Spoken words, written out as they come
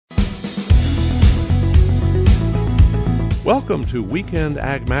Welcome to Weekend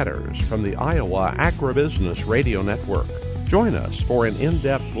Ag Matters from the Iowa Agribusiness Radio Network. Join us for an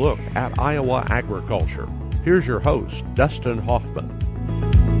in-depth look at Iowa agriculture. Here's your host, Dustin Hoffman.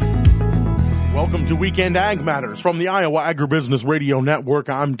 Welcome to Weekend Ag Matters from the Iowa Agribusiness Radio Network.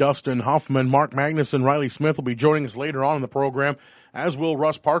 I'm Dustin Hoffman. Mark Magnus and Riley Smith will be joining us later on in the program, as will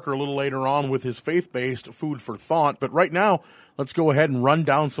Russ Parker a little later on with his faith-based Food for Thought. But right now, let's go ahead and run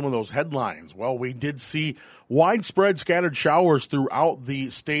down some of those headlines. Well, we did see widespread scattered showers throughout the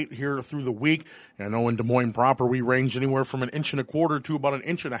state here through the week. And I know in Des Moines proper, we ranged anywhere from 1.25 inches to about 1.5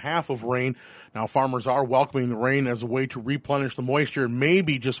 inches of rain. Now, farmers are welcoming the rain as a way to replenish the moisture and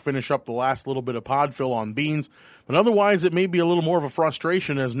maybe just finish up the last little bit of pod fill on beans. But otherwise, it may be a little more of a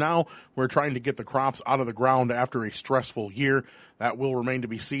frustration as now we're trying to get the crops out of the ground after a stressful year. That will remain to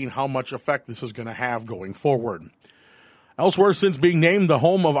be seen how much effect this is going to have going forward. Elsewhere, since being named the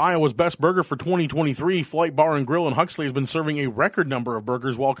home of Iowa's best burger for 2023, Flight Bar and Grill in Huxley has been serving a record number of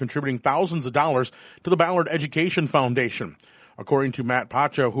burgers while contributing thousands of dollars to the Ballard Education Foundation. According to Matt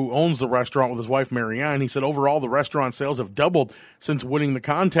Pacha, who owns the restaurant with his wife Marianne, he said overall the restaurant sales have doubled since winning the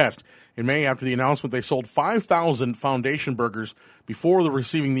contest. In May, after the announcement, they sold 5,000 foundation burgers. Before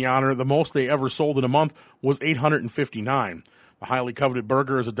receiving the honor, the most they ever sold in a month was 859. The highly coveted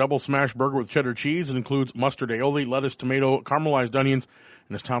burger is a double smash burger with cheddar cheese. It includes mustard aioli, lettuce, tomato, caramelized onions,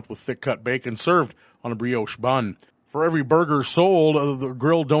 and is topped with thick-cut bacon served on a brioche bun. For every burger sold, the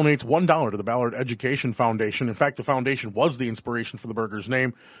grill donates $1 to the Ballard Education Foundation. In fact, the foundation was the inspiration for the burger's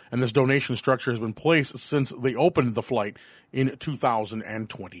name, and this donation structure has been placed since they opened the flight in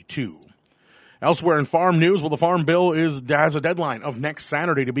 2022. Elsewhere in farm news, well, the Farm Bill has a deadline of next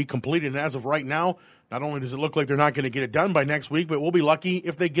Saturday to be completed, and as of right now, not only does it look like they're not going to get it done by next week, but we'll be lucky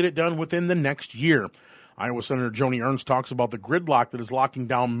if they get it done within the next year. Iowa Senator Joni Ernst talks about the gridlock that is locking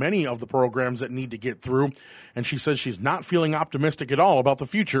down many of the programs that need to get through, and she says she's not feeling optimistic at all about the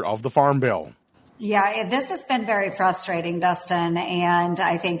future of the Farm Bill. Yeah, this has been very frustrating, Dustin, and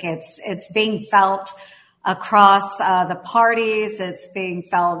I think it's being felt across the parties. It's being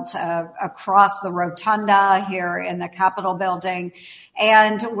felt across the rotunda here in the Capitol building.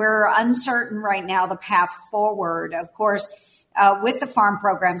 And we're uncertain right now the path forward. Of course, with the farm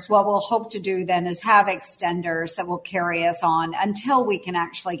programs, what we'll hope to do then is have extenders that will carry us on until we can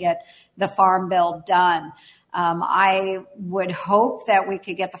actually get the Farm Bill done. I would hope that we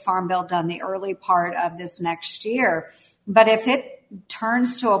could get the Farm Bill done the early part of this next year. But if it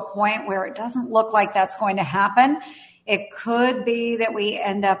turns to a point where it doesn't look like that's going to happen, it could be that we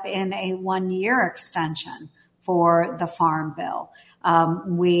end up in a 1-year extension for the Farm Bill.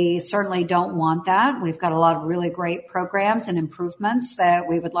 We certainly don't want that. We've got a lot of really great programs and improvements that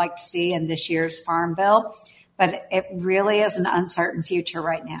we would like to see in this year's Farm Bill, but it really is an uncertain future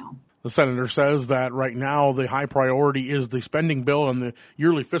right now. The senator says that right now the high priority is the spending bill and the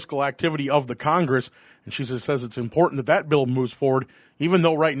yearly fiscal activity of the Congress. And she says it's important that bill moves forward, even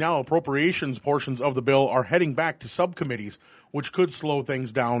though right now appropriations portions of the bill are heading back to subcommittees, which could slow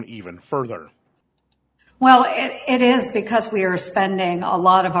things down even further. Well, it is because we are spending a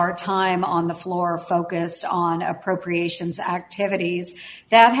lot of our time on the floor focused on appropriations activities.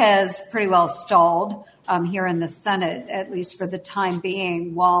 That has pretty well stalled here in the Senate, at least for the time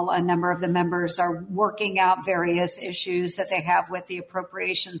being, while a number of the members are working out various issues that they have with the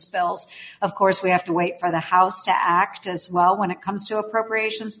appropriations bills. Of course, we have to wait for the House to act as well when it comes to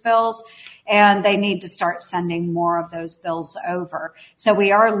appropriations bills, and they need to start sending more of those bills over. So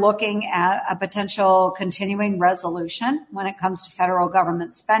we are looking at a potential continuing resolution when it comes to federal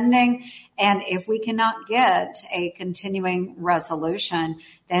government spending. And if we cannot get a continuing resolution,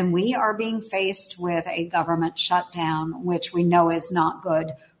 then we are being faced with a government shutdown, which we know is not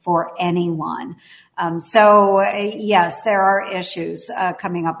good for anyone. Yes, there are issues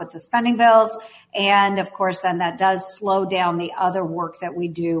coming up with the spending bills. And of course, then that does slow down the other work that we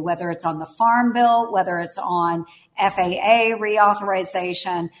do, whether it's on the Farm Bill, whether it's on FAA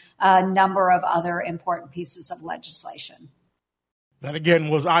reauthorization, a number of other important pieces of legislation. That again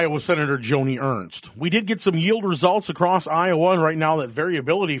was Iowa Senator Joni Ernst. We did get some yield results across Iowa, and right now that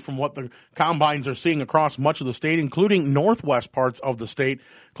variability from what the combines are seeing across much of the state, including northwest parts of the state.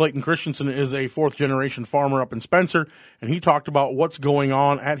 Clayton Christensen is a fourth-generation farmer up in Spencer, and he talked about what's going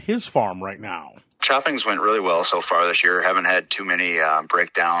on at his farm right now. Choppings went really well so far this year. Haven't had too many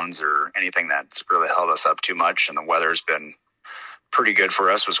breakdowns or anything that's really held us up too much, and the weather's been pretty good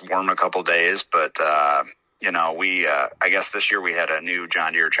for us. It was warm a couple days, but I guess this year we had a new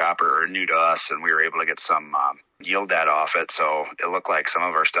John Deere chopper, or new to us, and we were able to get some yield data off it. So it looked like some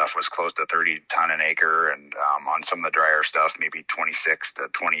of our stuff was close to 30 ton an acre, and on some of the drier stuff, maybe 26 to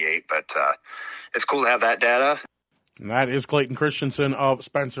 28. But it's cool to have that data. And that is Clayton Christensen of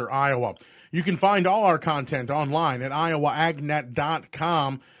Spencer, Iowa. You can find all our content online at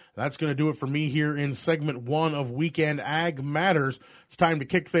iowaagnet.com. That's going to do it for me here in segment 1 of Weekend Ag Matters. It's time to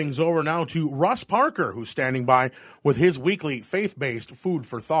kick things over now to Russ Parker, who's standing by with his weekly faith-based food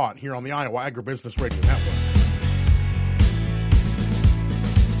for thought here on the Iowa Agribusiness Radio Network.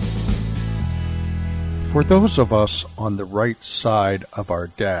 For those of us on the right side of our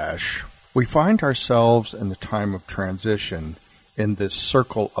dash, we find ourselves in the time of transition in this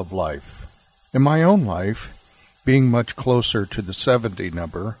circle of life. In my own life, being much closer to the 70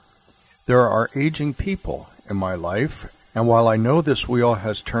 number, there are aging people in my life, and while I know this wheel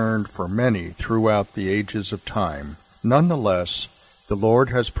has turned for many throughout the ages of time, nonetheless, the Lord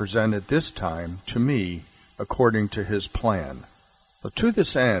has presented this time to me according to His plan. But to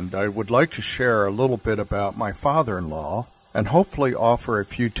this end, I would like to share a little bit about my father-in-law and hopefully offer a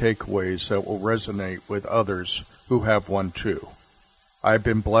few takeaways that will resonate with others who have one too. I've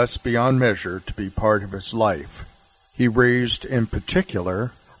been blessed beyond measure to be part of his life. He raised, in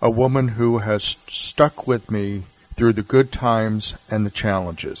particular, a woman who has stuck with me through the good times and the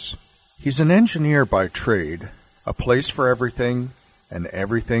challenges. He's an engineer by trade, a place for everything and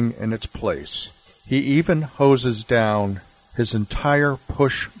everything in its place. He even hoses down his entire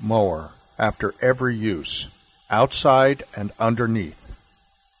push mower after every use, outside and underneath.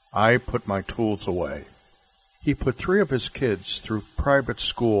 I put my tools away. He put 3 of his kids through private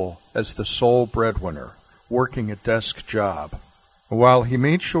school as the sole breadwinner, working a desk job. While he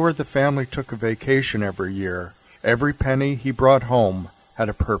made sure the family took a vacation every year, every penny he brought home had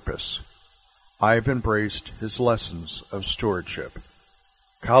a purpose. I've embraced his lessons of stewardship.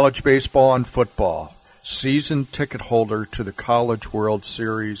 College baseball and football, season ticket holder to the College World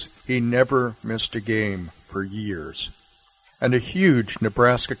Series, he never missed a game for years. And a huge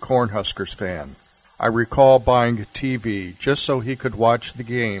Nebraska Cornhuskers fan. I recall buying a TV just so he could watch the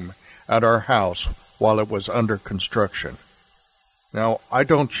game at our house while it was under construction. Now, I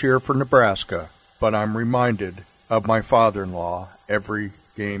don't cheer for Nebraska, but I'm reminded of my father-in-law every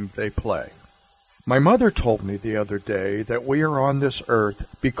game they play. My mother told me the other day that we are on this earth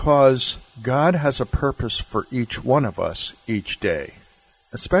because God has a purpose for each one of us each day.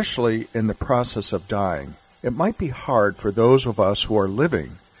 Especially in the process of dying, it might be hard for those of us who are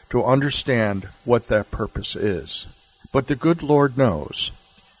living to understand what that purpose is. But the good Lord knows,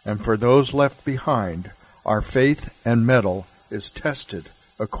 and for those left behind, our faith and mettle is tested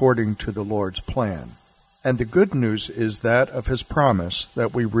according to the Lord's plan. And the good news is that of His promise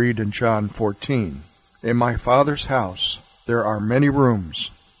that we read in John 14. In my Father's house there are many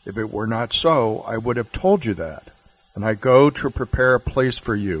rooms. If it were not so, I would have told you that. And I go to prepare a place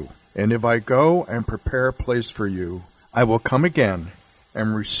for you. And if I go and prepare a place for you, I will come again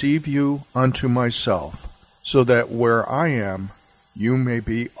and receive you unto myself, so that where I am, you may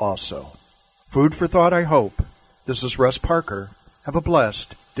be also. Food for thought, I hope. This is Russ Parker. Have a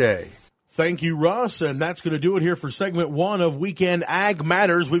blessed day. Thank you, Russ, and that's going to do it here for segment 1 of Weekend Ag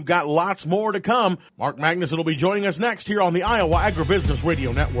Matters. We've got lots more to come. Mark Magnuson will be joining us next here on the Iowa Agribusiness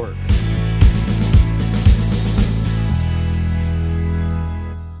Radio Network.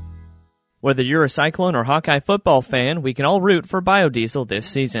 Whether you're a Cyclone or Hawkeye football fan, we can all root for biodiesel this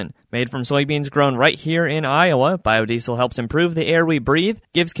season. Made from soybeans grown right here in Iowa, biodiesel helps improve the air we breathe,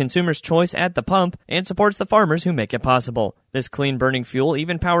 gives consumers choice at the pump, and supports the farmers who make it possible. This clean-burning fuel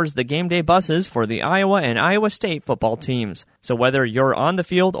even powers the game day buses for the Iowa and Iowa State football teams. So whether you're on the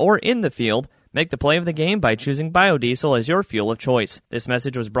field or in the field, make the play of the game by choosing biodiesel as your fuel of choice. This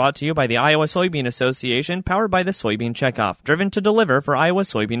message was brought to you by the Iowa Soybean Association, powered by the Soybean Checkoff, driven to deliver for Iowa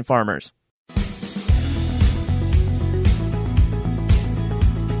soybean farmers.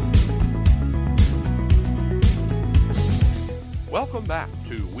 Welcome back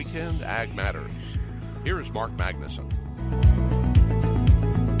to Weekend Ag Matters. Here is Mark Magnuson.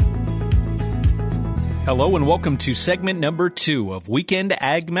 Hello and welcome to segment number 2 of Weekend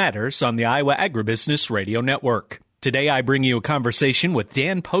Ag Matters on the Iowa Agribusiness Radio Network. Today I bring you a conversation with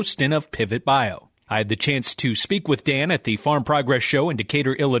Dan Poston of Pivot Bio. I had the chance to speak with Dan at the Farm Progress Show in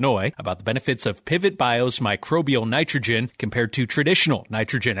Decatur, Illinois, about the benefits of Pivot Bio's microbial nitrogen compared to traditional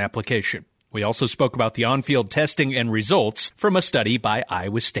nitrogen application. We also spoke about the on-field testing and results from a study by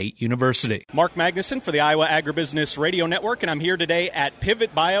Iowa State University. Mark Magnuson for the Iowa Agribusiness Radio Network, and I'm here today at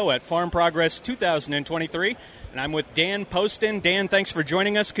Pivot Bio at Farm Progress 2023, and I'm with Dan Poston. Dan, thanks for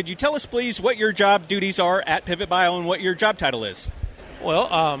joining us. Could you tell us, please, what your job duties are at Pivot Bio and what your job title is? Well,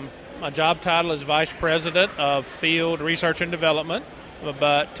 my job title is Vice President of Field Research and Development,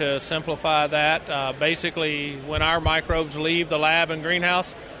 but to simplify that, basically when our microbes leave the lab and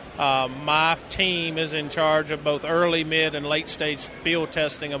greenhouse, My team is in charge of both early, mid, and late stage field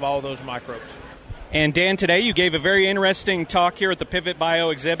testing of all those microbes. And Dan, today you gave a very interesting talk here at the Pivot Bio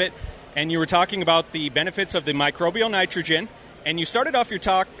exhibit, and you were talking about the benefits of the microbial nitrogen, and you started off your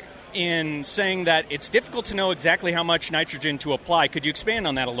talk in saying that it's difficult to know exactly how much nitrogen to apply. Could you expand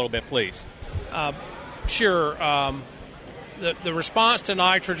on that a little bit, please? Sure. The response to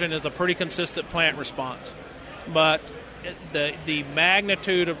nitrogen is a pretty consistent plant response, but the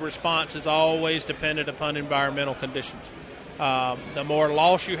magnitude of response is always dependent upon environmental conditions. The more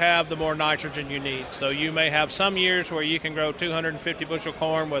loss you have, the more nitrogen you need. So you may have some years where you can grow 250 bushel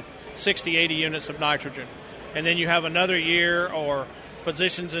corn with 60, 80 units of nitrogen. And then you have another year or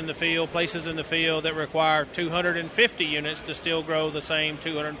positions in the field, places in the field that require 250 units to still grow the same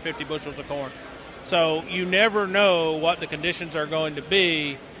 250 bushels of corn. So you never know what the conditions are going to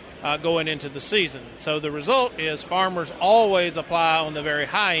be going into the season. So the result is farmers always apply on the very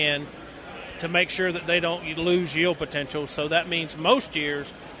high end to make sure that they don't lose yield potential. So that means most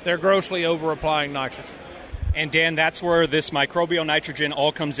years they're grossly over-applying nitrogen. And Dan, that's where this microbial nitrogen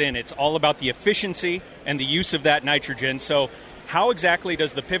all comes in. It's all about the efficiency and the use of that nitrogen. So how exactly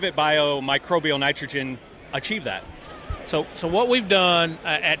does the Pivot Bio microbial nitrogen achieve that? So what we've done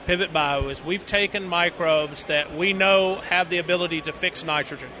at Pivot Bio is we've taken microbes that we know have the ability to fix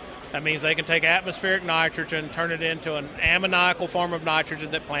nitrogen. That means they can take atmospheric nitrogen, turn it into an ammoniacal form of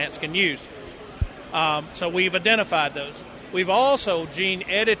nitrogen that plants can use. So we've identified those. We've also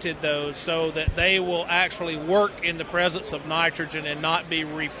gene-edited those so that they will actually work in the presence of nitrogen and not be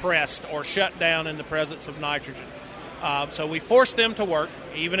repressed or shut down in the presence of nitrogen. So we force them to work,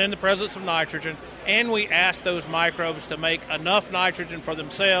 even in the presence of nitrogen, and we ask those microbes to make enough nitrogen for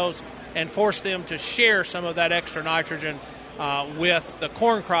themselves and force them to share some of that extra nitrogen with the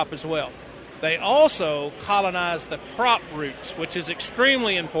corn crop as well. They also colonize the crop roots, which is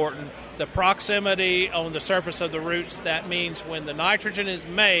extremely important. The proximity on the surface of the roots, that means when the nitrogen is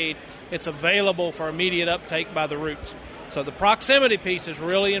made, it's available for immediate uptake by the roots. So the proximity piece is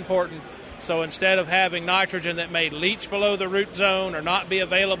really important. So instead of having nitrogen that may leach below the root zone or not be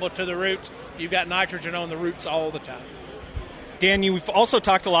available to the roots, you've got nitrogen on the roots all the time. Dan, you've also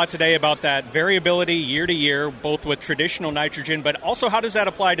talked a lot today about that variability year to year, both with traditional nitrogen, but also how does that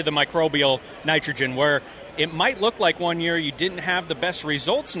apply to the microbial nitrogen, where it might look like one year you didn't have the best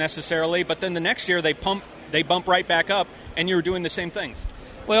results necessarily, but then the next year they bump right back up, and you're doing the same things?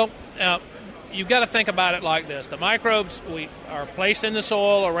 Well, you've got to think about it like this. The microbes are placed in the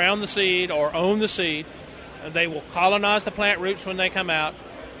soil around the seed or on the seed. They will colonize the plant roots when they come out.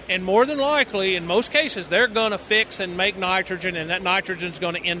 And more than likely, in most cases, they're going to fix and make nitrogen, and that nitrogen is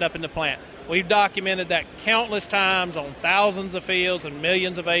going to end up in the plant. We've documented that countless times on thousands of fields and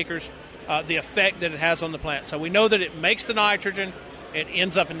millions of acres, the effect that it has on the plant. So we know that it makes the nitrogen, it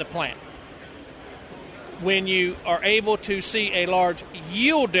ends up in the plant. When you are able to see a large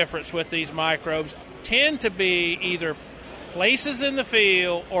yield difference with these microbes, tend to be either places in the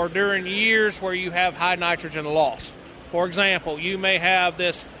field or during years where you have high nitrogen loss. For example, you may have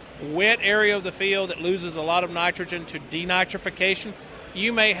this wet area of the field that loses a lot of nitrogen to denitrification.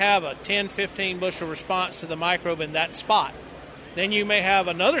 You may have a 10, 15 bushel response to the microbe in that spot. Then you may have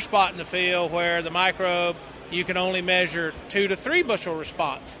another spot in the field where the microbe, you can only measure 2 to 3 bushel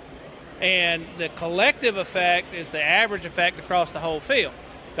response. And the collective effect is the average effect across the whole field.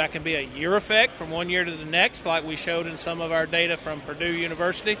 That can be a year effect from one year to the next, like we showed in some of our data from Purdue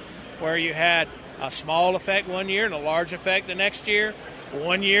University, where you had a small effect one year and a large effect the next year.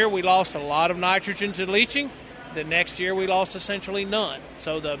 One year we lost a lot of nitrogen to leaching. The next year we lost essentially none.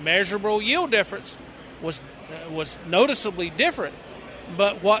 So the measurable yield difference was noticeably different.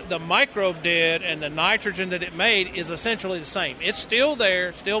 But what the microbe did and the nitrogen that it made is essentially the same. It's still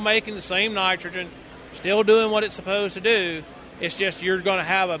there, still making the same nitrogen, still doing what it's supposed to do. It's just you're going to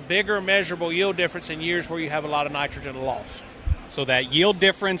have a bigger measurable yield difference in years where you have a lot of nitrogen loss. So that yield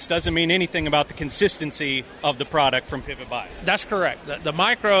difference doesn't mean anything about the consistency of the product from Pivot Bio. That's correct. The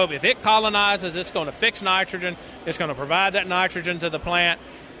microbe, if it colonizes, it's going to fix nitrogen. It's going to provide that nitrogen to the plant.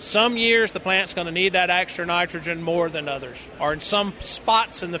 Some years the plant's going to need that extra nitrogen more than others. Or in some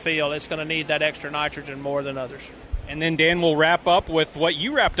spots in the field, it's going to need that extra nitrogen more than others. And then, Dan, we'll wrap up with what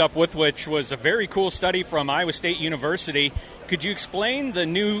you wrapped up with, which was a very cool study from Iowa State University. Could you explain the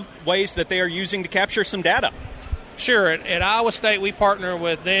new ways that they are using to capture some data? Sure. At Iowa State, we partner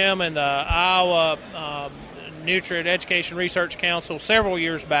with them and the Iowa Nutrient Education Research Council several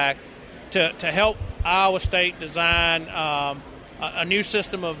years back to help Iowa State design a new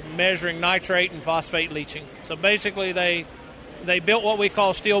system of measuring nitrate and phosphate leaching. So basically they built what we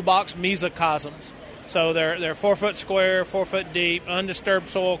call steel box mesocosms. So they're 4 foot square, 4 foot deep, undisturbed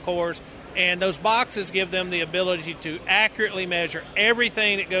soil cores, and those boxes give them the ability to accurately measure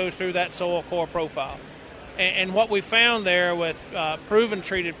everything that goes through that soil core profile. And what we found there with proven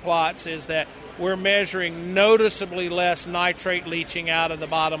treated plots is that we're measuring noticeably less nitrate leaching out of the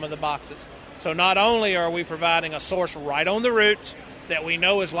bottom of the boxes. So not only are we providing a source right on the roots that we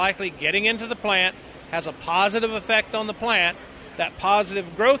know is likely getting into the plant, has a positive effect on the plant, that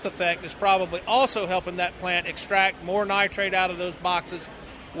positive growth effect is probably also helping that plant extract more nitrate out of those boxes,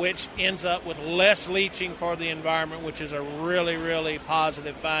 which ends up with less leaching for the environment, which is a really, really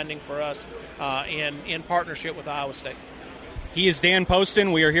positive finding for us in partnership with Iowa State. He is Dan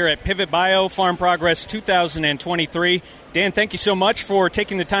Poston. We are here at Pivot Bio Farm Progress 2023. Dan, thank you so much for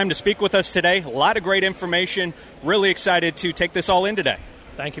taking the time to speak with us today. A lot of great information. Really excited to take this all in today.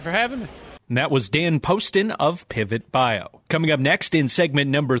 Thank you for having me. And that was Dan Poston of Pivot Bio. Coming up next in segment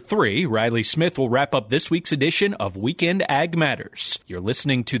number 3, Riley Smith will wrap up this week's edition of Weekend Ag Matters. You're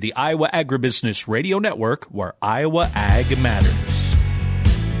listening to the Iowa Agribusiness Radio Network, where Iowa Ag matters.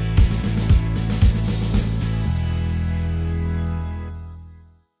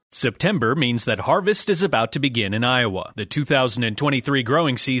 September means that harvest is about to begin in Iowa. The 2023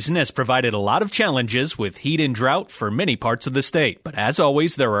 growing season has provided a lot of challenges with heat and drought for many parts of the state. But as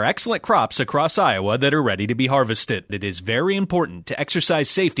always, there are excellent crops across Iowa that are ready to be harvested. It is very important to exercise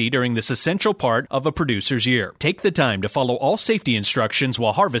safety during this essential part of a producer's year. Take the time to follow all safety instructions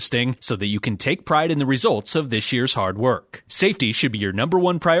while harvesting so that you can take pride in the results of this year's hard work. Safety should be your number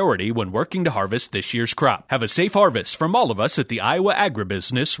one priority when working to harvest this year's crop. Have a safe harvest from all of us at the Iowa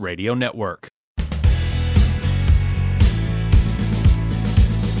Agribusiness Radio Network.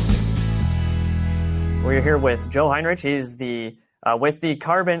 We're here with Joe Heinrich. He's the with the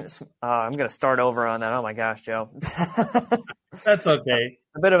carbon. I'm going to start over on that. Oh my gosh, Joe. That's okay.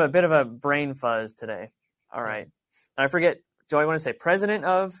 A bit of a brain fuzz today. All right. I forget. Do I want to say president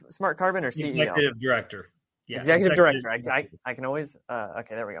of Smart Carbon or CEO? Executive director. Yeah, executive director. I can always.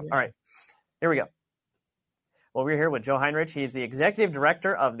 Okay, there we go. Yeah. All right. Here we go. Well, we're here with Joe Heinrich. He's the executive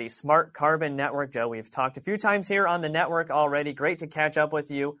director of the Smart Carbon Network. Joe, we've talked a few times here on the network already. Great to catch up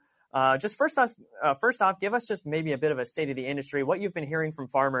with you. Just first off, give us just maybe a bit of a state of the industry, what you've been hearing from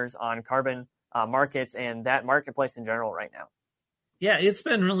farmers on carbon markets and that marketplace in general right now. Yeah, it's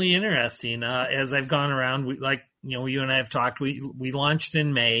been really interesting. As I've gone around, you and I have talked. We launched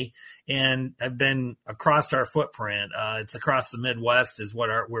in May, and I've been across our footprint. It's across the Midwest is what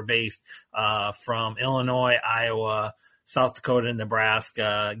we're based from Illinois, Iowa, South Dakota,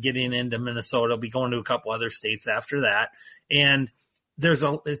 Nebraska, getting into Minnesota. I'll be going to a couple other states after that. And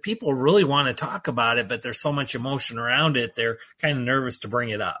people really want to talk about it, but there's so much emotion around it. They're kind of nervous to bring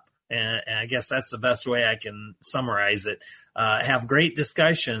it up. And I guess that's the best way I can summarize it. Have great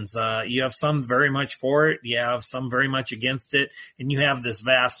discussions. You have some very much for it. You have some very much against it. And you have this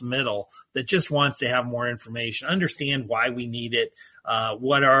vast middle that just wants to have more information, understand why we need it.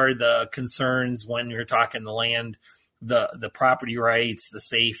 What are the concerns when you're talking the land, the property rights, the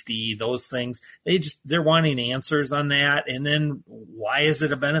safety, those things. They're wanting answers on that. And then why is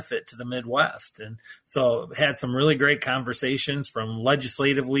it a benefit to the Midwest? And so had some really great conversations from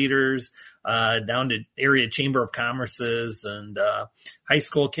legislative leaders down to area chamber of commerces and high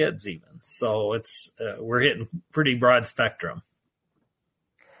school kids even. So we're hitting pretty broad spectrum.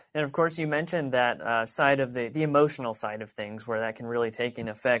 And of course, you mentioned that side of the emotional side of things where that can really take an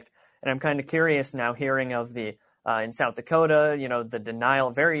effect. And I'm kind of curious now hearing of the in South Dakota,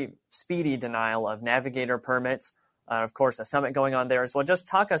 the very speedy denial of navigator permits. Of course, a summit going on there as well. Just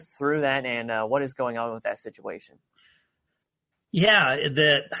talk us through that and what is going on with that situation. Yeah,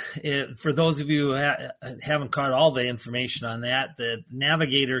 for those of you who haven't caught all the information on that, the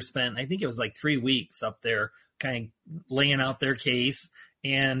navigator spent, I think it was like 3 weeks up there kind of laying out their case.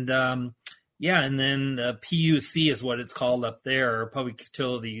 And and then PUC is what it's called up there, Public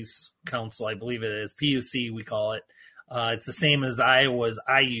Utilities Council, I believe it is. PUC, we call it. It's the same as Iowa's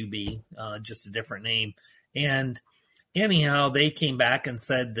IUB, just a different name. And anyhow, they came back and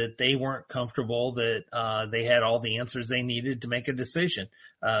said that they weren't comfortable, that they had all the answers they needed to make a decision.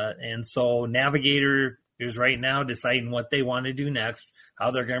 And so Navigator is right now deciding what they want to do next, how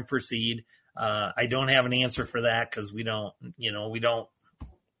they're going to proceed. I don't have an answer for that because we don't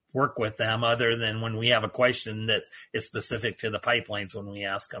work with them other than when we have a question that is specific to the pipelines when we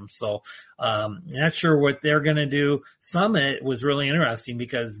ask them. So not sure what they're going to do. Summit was really interesting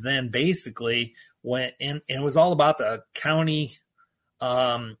because then basically went and it was all about the county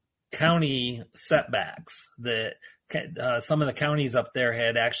setbacks that some of the counties up there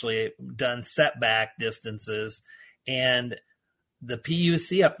had actually done setback distances, and the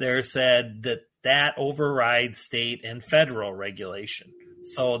PUC up there said that that overrides state and federal regulation.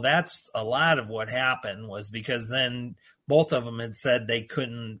 So that's a lot of what happened, was because then both of them had said they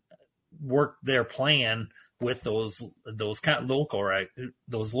couldn't work their plan with those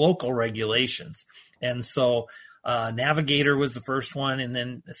local regulations. And so Navigator was the first one, and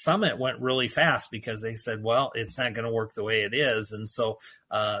then Summit went really fast because they said, well, it's not going to work the way it is. And so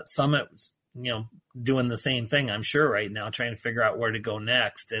Summit was, doing the same thing, I'm sure, right now, trying to figure out where to go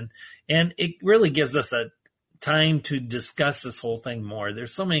next. And it really gives us a time to discuss this whole thing more.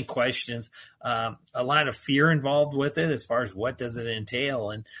 There's so many questions, a lot of fear involved with it as far as what does it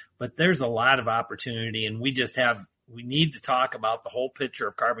entail. But there's a lot of opportunity, and we need to talk about the whole picture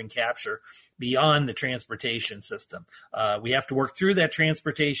of carbon capture beyond the transportation system. We have to work through that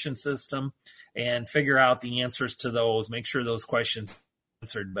transportation system and figure out the answers to those, make sure those questions are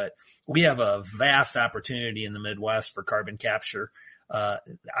answered. But we have a vast opportunity in the Midwest for carbon capture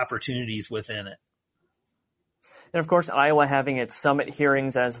opportunities within it. And of course, Iowa having its summit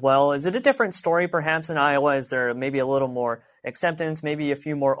hearings as well. Is it a different story perhaps in Iowa? Is there maybe a little more acceptance, maybe a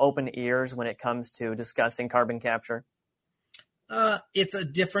few more open ears when it comes to discussing carbon capture? It's a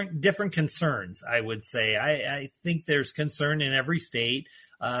different concerns, I would say. I think there's concern in every state.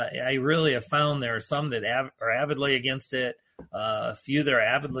 I really have found there are some that are avidly against it, a few that are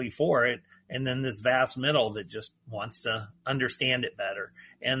avidly for it, and then this vast middle that just wants to understand it better.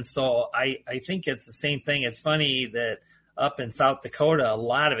 And so I think it's the same thing. It's funny that up in South Dakota, a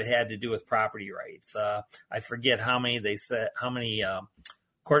lot of it had to do with property rights. I forget how many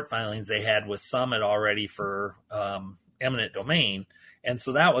court filings they had with Summit already for eminent domain. And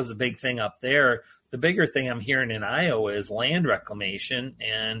so that was a big thing up there. The bigger thing I'm hearing in Iowa is land reclamation.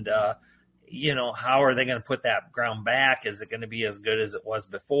 And, how are they going to put that ground back? Is it going to be as good as it was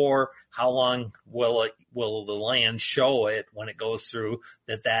before? How long will the land show it when it goes through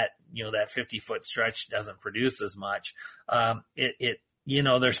that 50-foot stretch doesn't produce as much?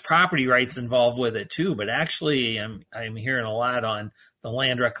 There's property rights involved with it too, but actually I'm hearing a lot on the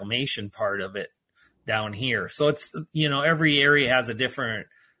land reclamation part of it down here. So it's, every area has a different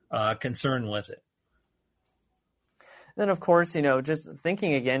concern with it. Then, of course, just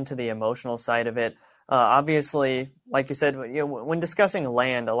thinking again to the emotional side of it, obviously, like you said, when discussing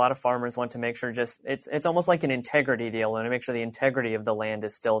land, a lot of farmers want to make sure it's almost like an integrity deal and to make sure the integrity of the land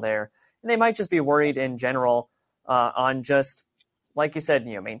is still there. And they might just be worried in general on just, like you said,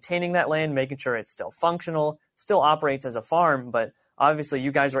 maintaining that land, making sure it's still functional, still operates as a farm. But obviously,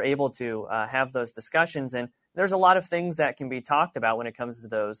 you guys are able to have those discussions, and there's a lot of things that can be talked about when it comes to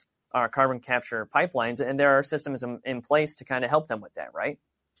those carbon capture pipelines, and there are systems in place to kind of help them with that, right?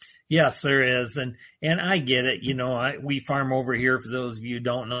 Yes, there is. And I get it. We farm over here. For those of you who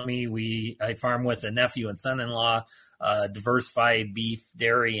don't know me, I farm with a nephew and son-in-law, diversified beef,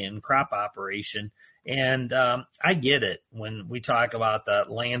 dairy, and crop operation. And I get it. When we talk about the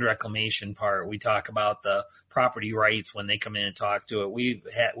land reclamation part, we talk about the property rights when they come in and talk to it. We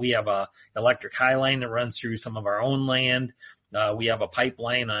have a electric high line that runs through some of our own land. We have a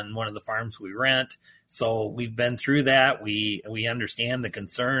pipeline on one of the farms we rent. So we've been through that. We understand the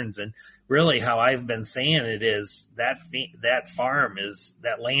concerns, and really how I've been saying it is that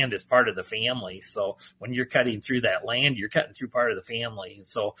land is part of the family. So when you're cutting through that land, you're cutting through part of the family.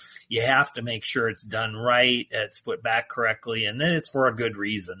 So you have to make sure it's done right, it's put back correctly, and then it's for a good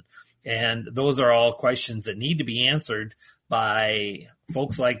reason. And those are all questions that need to be answered by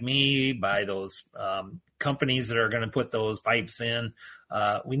folks like me, by those companies that are going to put those pipes in.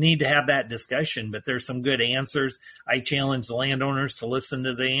 We need to have that discussion, but there's some good answers. I challenge the landowners to listen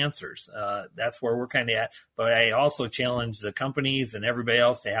to the answers. That's where we're kind of at. But I also challenge the companies and everybody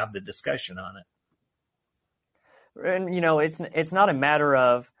else to have the discussion on it. And, it's not a matter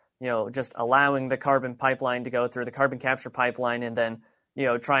of, just allowing the carbon pipeline to go through the carbon capture pipeline and then,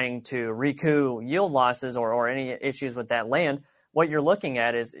 trying to recoup yield losses or any issues with that land. What you're looking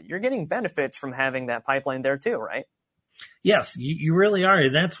at is you're getting benefits from having that pipeline there too, right? Yes, you really are.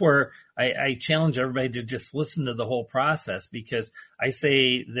 And that's where I challenge everybody to just listen to the whole process, because I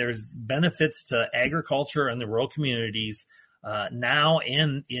say there's benefits to agriculture and the rural communities now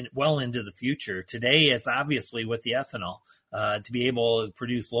and well into the future. Today, it's obviously with the ethanol. To be able to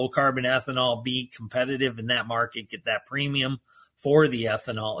produce low carbon ethanol, be competitive in that market, get that premium for the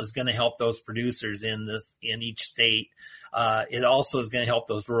ethanol is going to help those producers in each state. It also is going to help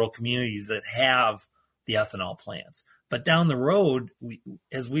those rural communities that have the ethanol plants. But down the road,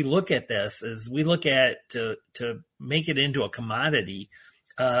 as we look at this, to make it into a commodity,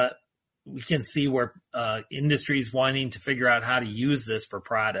 we can see where industries wanting to figure out how to use this for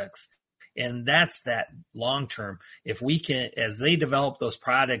products. And that's that long term. If we can, as they develop those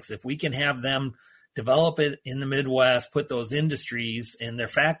products, if we can have them develop it in the Midwest, put those industries and their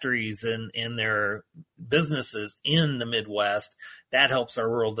factories and their businesses in the Midwest, that helps our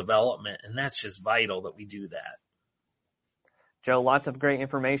rural development. And that's just vital that we do that. Joe, lots of great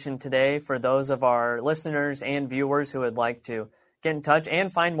information today for those of our listeners and viewers who would like to get in touch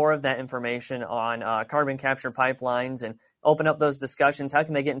and find more of that information on carbon capture pipelines and open up those discussions. How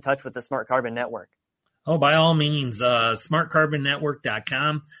can they get in touch with the Smart Carbon Network? Oh, by all means,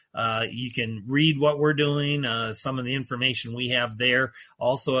 smartcarbonnetwork.com. You can read what we're doing, some of the information we have there.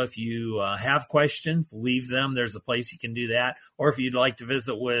 Also, if you have questions, leave them. There's a place you can do that. Or if you'd like to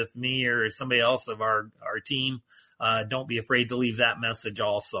visit with me or somebody else of our team, don't be afraid to leave that message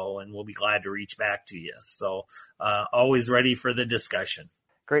also, and we'll be glad to reach back to you. So always ready for the discussion.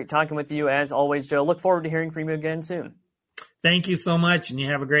 Great talking with you as always, Joe. Look forward to hearing from you again soon. Thank you so much, and you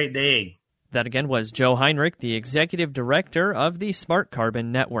have a great day. That again was Joe Heinrich, the Executive Director of the Smart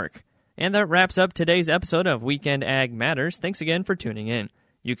Carbon Network. And that wraps up today's episode of Weekend Ag Matters. Thanks again for tuning in.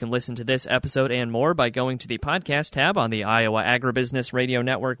 You can listen to this episode and more by going to the podcast tab on the Iowa Agribusiness Radio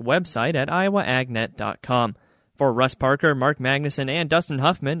Network website at iowaagnet.com. For Russ Parker, Mark Magnuson, and Dustin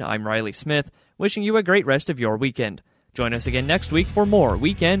Huffman, I'm Riley Smith, wishing you a great rest of your weekend. Join us again next week for more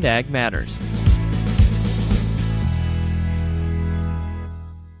Weekend Ag Matters.